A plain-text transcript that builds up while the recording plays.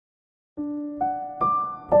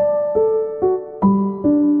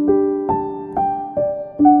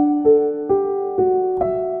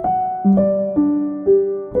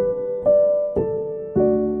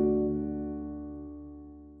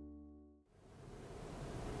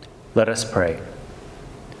Let us pray.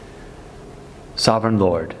 Sovereign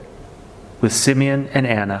Lord, with Simeon and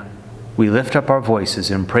Anna, we lift up our voices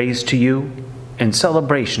in praise to you in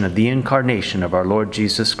celebration of the incarnation of our Lord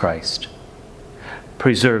Jesus Christ.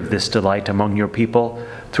 Preserve this delight among your people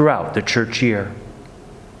throughout the church year.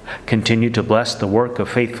 Continue to bless the work of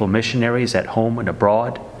faithful missionaries at home and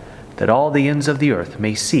abroad, that all the ends of the earth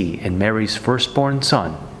may see in Mary's firstborn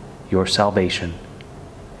Son your salvation.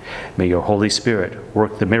 May your Holy Spirit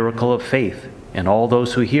work the miracle of faith in all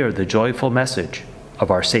those who hear the joyful message of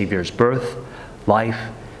our Savior's birth, life,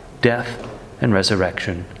 death, and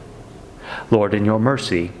resurrection. Lord, in your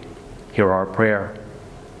mercy, hear our prayer.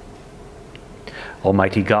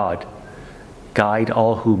 Almighty God, guide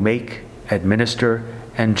all who make, administer,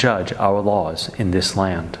 and judge our laws in this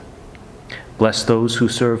land. Bless those who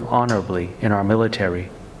serve honorably in our military.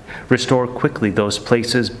 Restore quickly those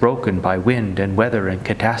places broken by wind and weather and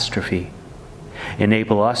catastrophe.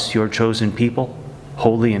 Enable us, your chosen people,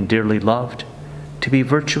 holy and dearly loved, to be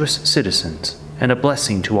virtuous citizens and a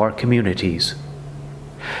blessing to our communities.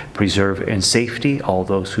 Preserve in safety all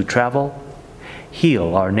those who travel.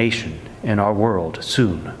 Heal our nation and our world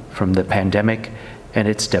soon from the pandemic and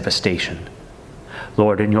its devastation.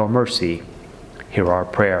 Lord, in your mercy, hear our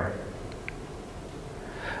prayer.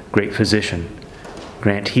 Great Physician,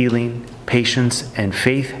 grant healing, patience, and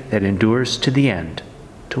faith that endures to the end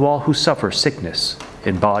to all who suffer sickness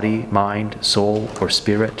in body, mind, soul, or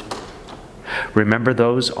spirit. Remember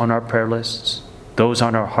those on our prayer lists, those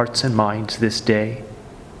on our hearts and minds this day.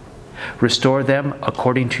 Restore them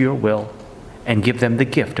according to your will, and give them the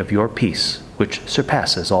gift of your peace, which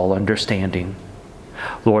surpasses all understanding.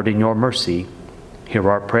 Lord, in your mercy, hear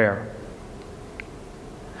our prayer.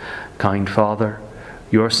 Kind Father,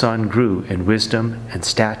 your Son grew in wisdom and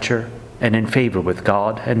stature and in favor with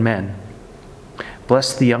God and men.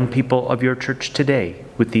 Bless the young people of your church today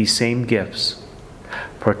with these same gifts.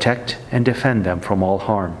 Protect and defend them from all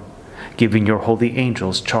harm, giving your holy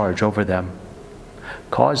angels charge over them.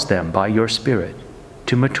 Cause them by your Spirit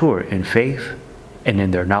to mature in faith and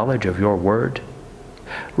in their knowledge of your word.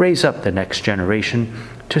 Raise up the next generation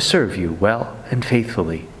to serve you well and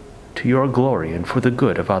faithfully, to your glory and for the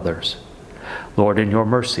good of others. Lord, in your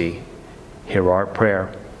mercy, hear our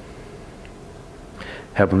prayer.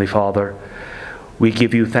 Heavenly Father, we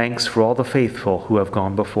give you thanks for all the faithful who have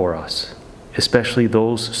gone before us, especially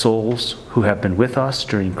those souls who have been with us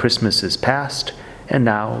during Christmases past and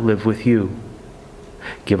now live with you.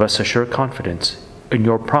 Give us a sure confidence in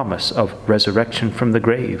your promise of resurrection from the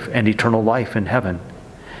grave and eternal life in heaven,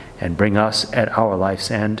 and bring us at our life's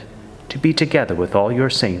end to be together with all your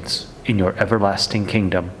saints in your everlasting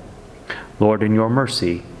kingdom. Lord, in your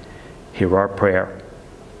mercy, hear our prayer.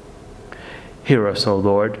 Hear us, O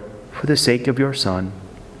Lord, for the sake of your Son,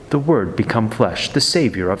 the Word become flesh, the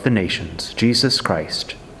Savior of the nations, Jesus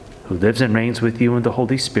Christ, who lives and reigns with you in the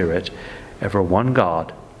Holy Spirit, ever one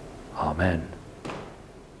God. Amen.